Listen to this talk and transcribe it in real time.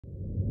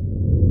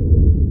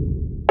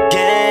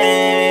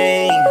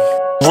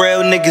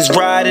niggas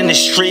ride in the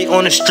street,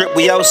 on the strip,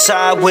 we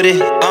outside with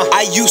it.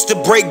 I used to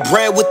break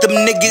bread with them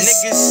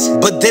niggas,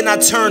 but then I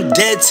turned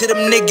dead to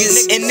them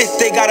niggas. And if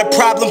they got a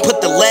problem, put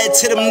the lead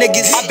to them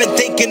niggas. I've been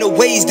thinking of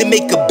ways to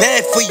make a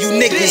bed for you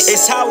niggas.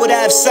 It's Howard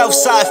Ave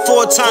Southside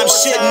 4-time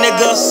shit,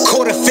 nigga.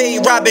 Caught a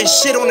fade robbing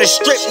shit on the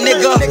strip,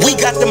 nigga. We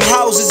got them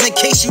houses in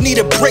case you need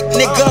a brick,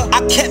 nigga. I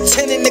kept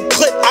 10 in the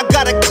clip, I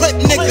got a clip,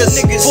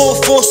 niggas. Full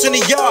force in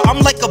the yard, I'm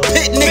like a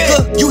pit,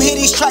 nigga. You hear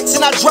these tracks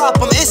and I drop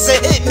them, it's a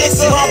hit,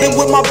 nigga. Mobbing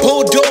with my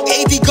bulldog,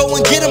 AV, go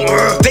and get him.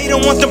 They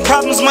don't want them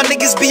problems, my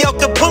niggas be out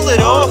to pull it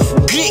off.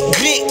 Grit,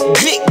 grit,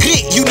 grit,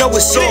 grit, you know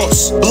it's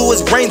sauce. Blew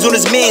his brains on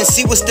his man,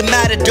 see what's the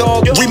matter,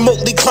 dog.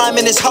 Remotely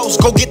climbing his house,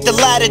 go get the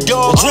ladder,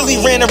 dog. Really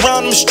ran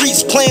around them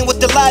streets playing with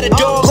the ladder,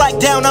 dog. Black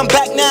down, I'm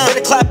back now.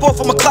 Better clap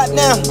off, I'ma clap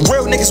now.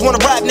 Real niggas wanna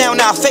rap now,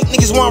 fake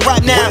niggas wanna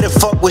rap now. Where the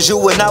fuck was you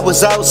when I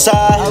was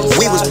outside?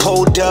 We was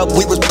pulled up,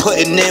 we was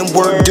putting in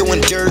work,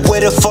 doing dirt.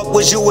 Where the fuck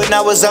was you when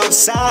I was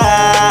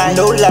outside?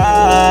 No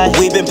lie,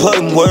 we been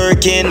putting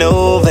work in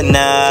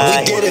overnight.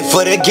 We did it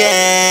for the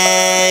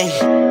gang.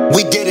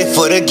 We did it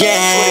for the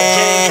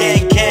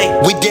gang.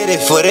 We did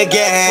it for the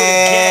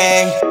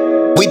gang.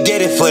 We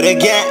did it for the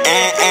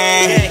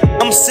gang.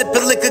 I'm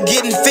sipping liquor,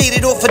 getting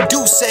faded off a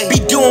Douce. Be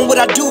doing what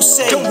I do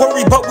say. Don't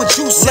worry about what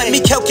you say. Let me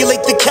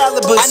calculate the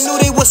calibers. I knew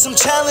there was some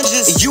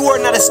challenges. You are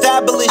not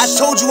established. I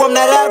told you I'm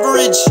not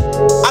average.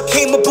 I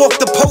came up off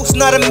the post,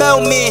 not a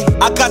mailman.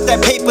 I got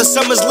that paper,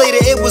 summers later,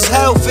 it was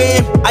hell,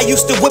 fam. I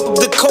used to whip up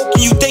the coke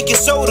and you think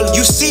it's soda.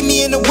 You see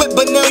me in the whip,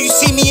 but now you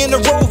see me in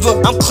the Rover.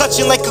 I'm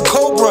clutching like a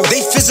cobra.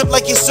 They fizz up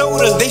like it's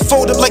soda. They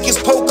fold up like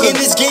it's poker. In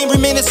this game,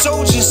 remaining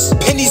soldiers.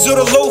 Pennies or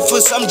the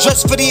loafers. I'm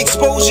dressed for the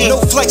exposure. No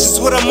flex is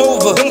what I'm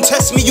over. Don't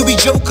test me, you be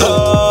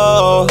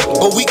joker.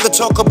 But we could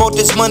talk about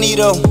this money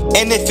though.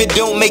 And if it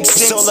don't make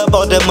sense, it's all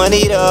about the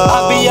money though.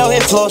 I be out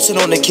here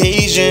flossing on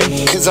occasion,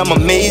 cause I'm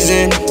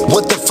amazing.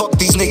 What the fuck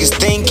these niggas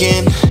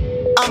thinking?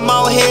 I'm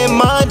out here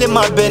minding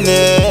my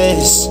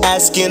business,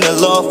 asking the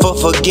Lord for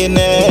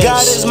forgiveness.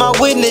 God is my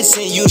witness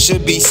and you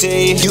should be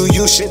saved.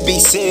 You should be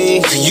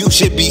saved, you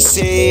should be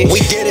saved. We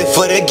did it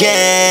for the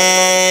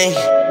gang.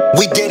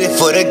 We did it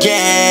for the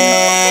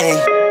gang.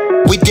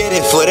 We did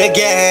it for the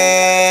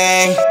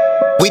gang.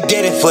 We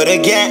did it for the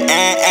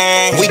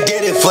gang. We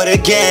did it for the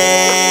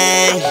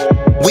gang.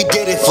 We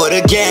did it for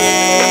the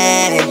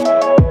gang.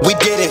 We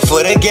did it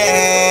for the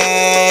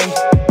gang.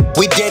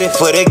 We did it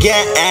for the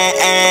gang.